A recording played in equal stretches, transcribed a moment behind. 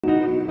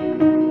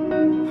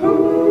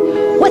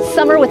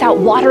summer without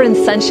water and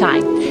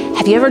sunshine?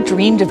 Have you ever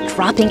dreamed of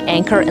dropping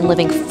anchor and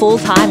living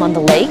full-time on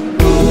the lake?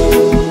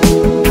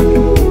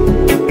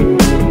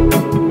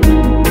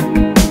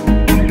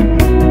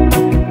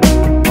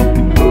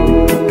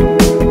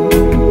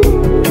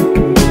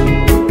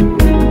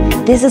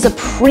 This is a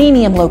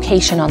premium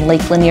location on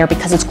Lake Lanier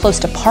because it's close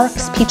to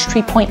parks,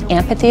 Peachtree Point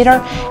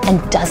Amphitheater,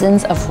 and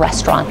dozens of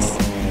restaurants.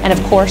 And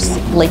of course,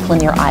 Lake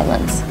Lanier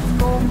Islands.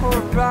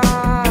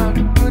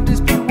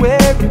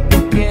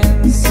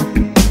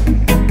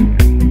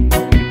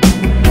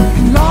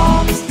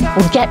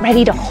 Well, get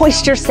ready to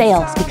hoist your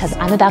sails because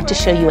I'm about to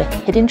show you a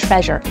hidden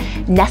treasure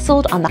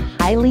nestled on the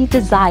highly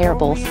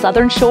desirable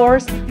southern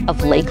shores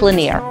of Lake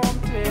Lanier.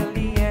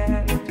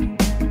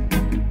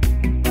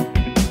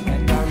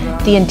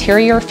 The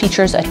interior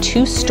features a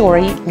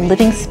two-story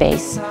living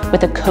space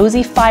with a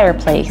cozy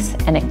fireplace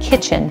and a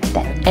kitchen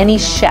that any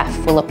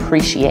chef will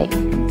appreciate.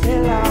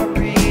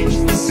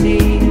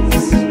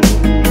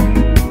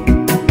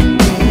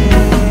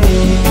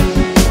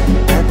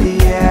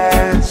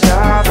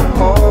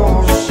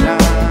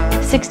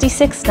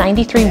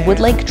 6693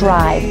 Woodlake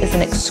Drive is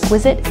an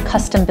exquisite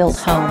custom-built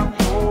home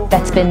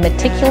that's been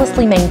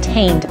meticulously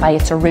maintained by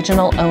its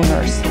original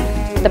owners.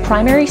 The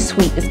primary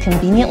suite is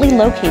conveniently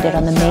located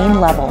on the main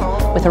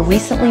level with a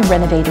recently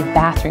renovated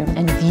bathroom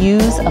and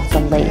views of the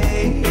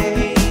lake.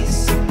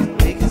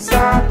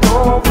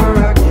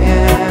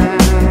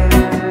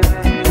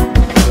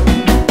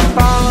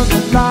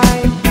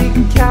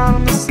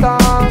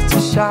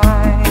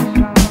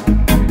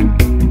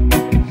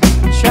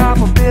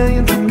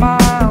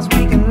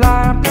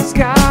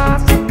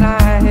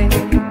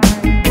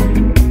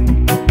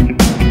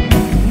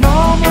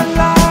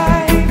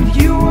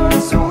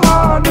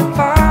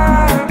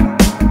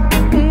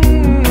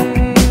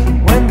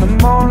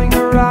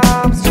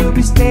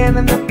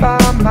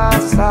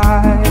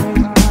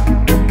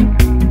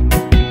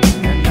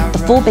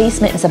 The full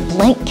basement is a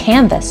blank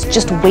canvas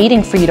just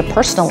waiting for you to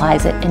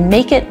personalize it and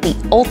make it the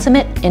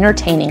ultimate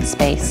entertaining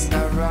space.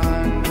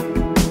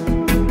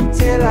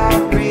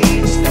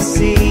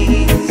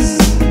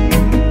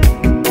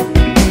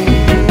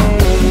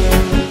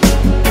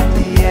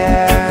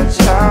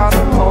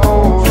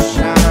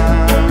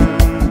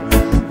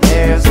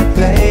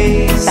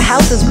 The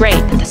house is great,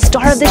 but the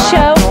star of the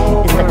show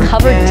is the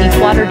covered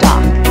deepwater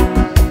dock.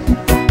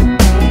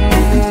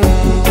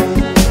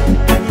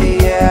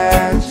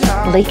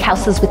 Lake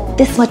houses with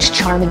this much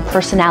charm and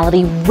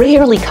personality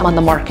rarely come on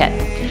the market.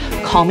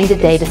 Call me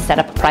today to set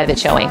up a private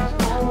showing.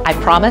 I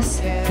promise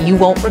you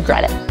won't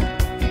regret it.